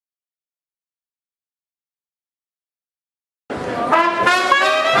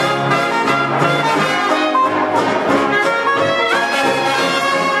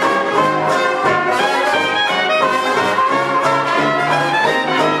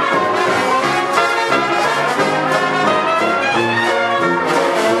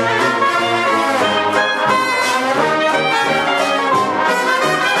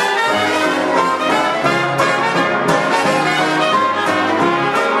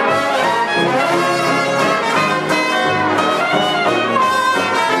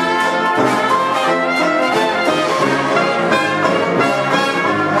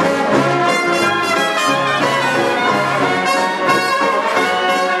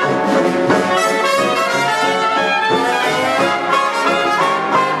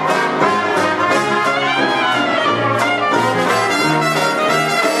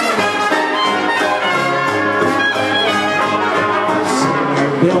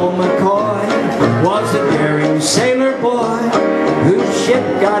Bimbo McCoy was a daring sailor boy whose ship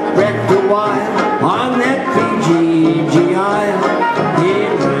got wrecked a while on that Fiji Isle. He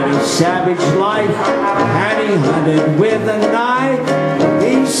led a savage life and he hunted with a knife.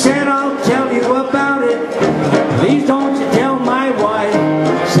 He said, I'll tell you about it, please don't you tell my wife.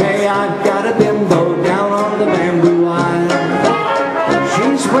 Say I've got a bimbo down on the bamboo isle.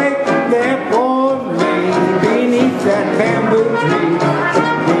 She's waiting there for me beneath that bamboo tree.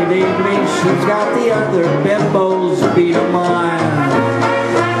 Believe me, she's got the other bimbos beat a mile.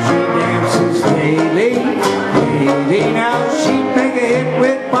 She dances daily, daily. Now she'd make a hit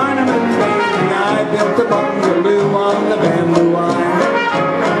with Barnum and Bailey. I built a bungalow on the bamboo isle.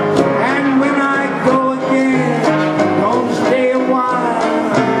 And when I go again, don't stay a while.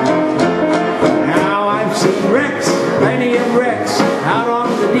 Now I've seen wrecks, plenty of wrecks, out on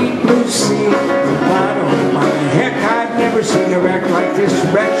the deep blue sea. But oh my heck, I've never seen a wreck like this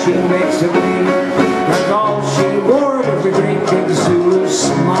wreck she makes of me. Cause all she wore was a great big Zulu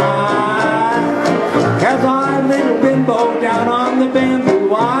smile. Cause our little bimbo down on the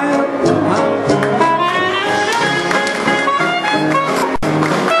bamboo isle.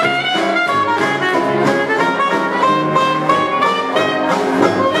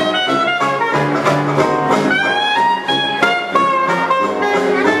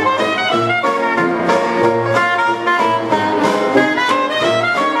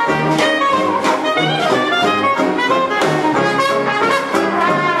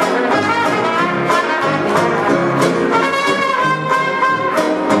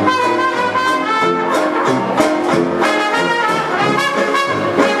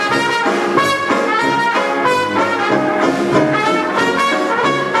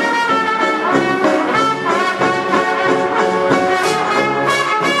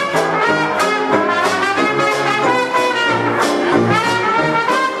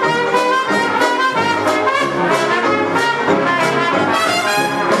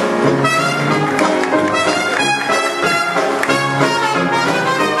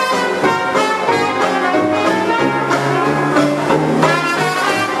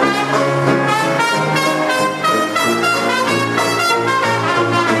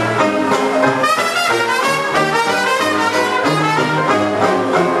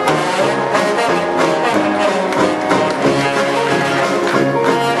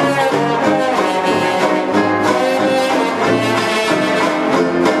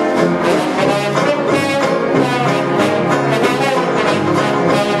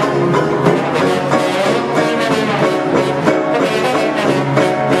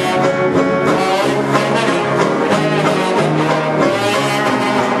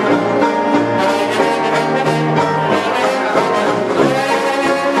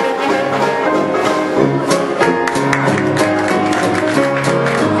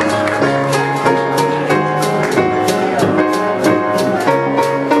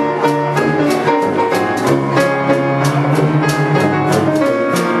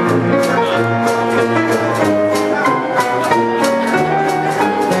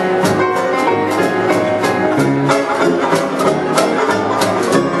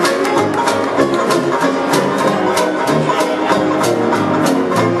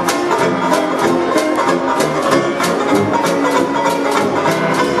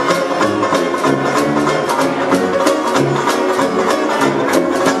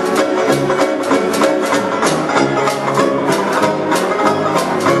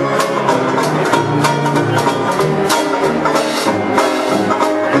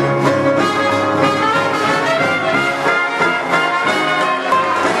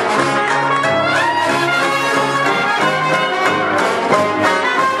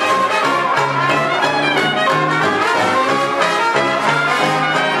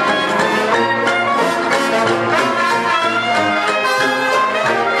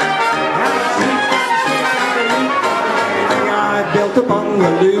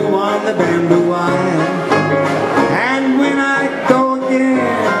 bungalow on the bamboo isle. And when I go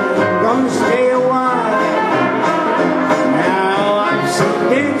again, I'm gonna stay a while. Now I've seen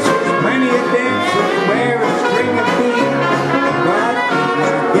dancers, plenty of dancers, wear a string of beads. But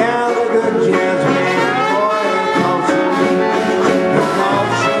the gal, a good jazz man, boy, I call she me. That's all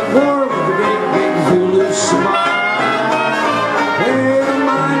she wore was a big, big Zulu smile. Well,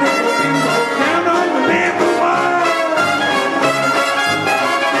 my little bimbo down on the bamboo isle.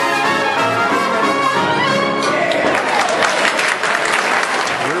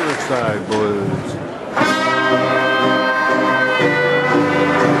 Riverside Blues.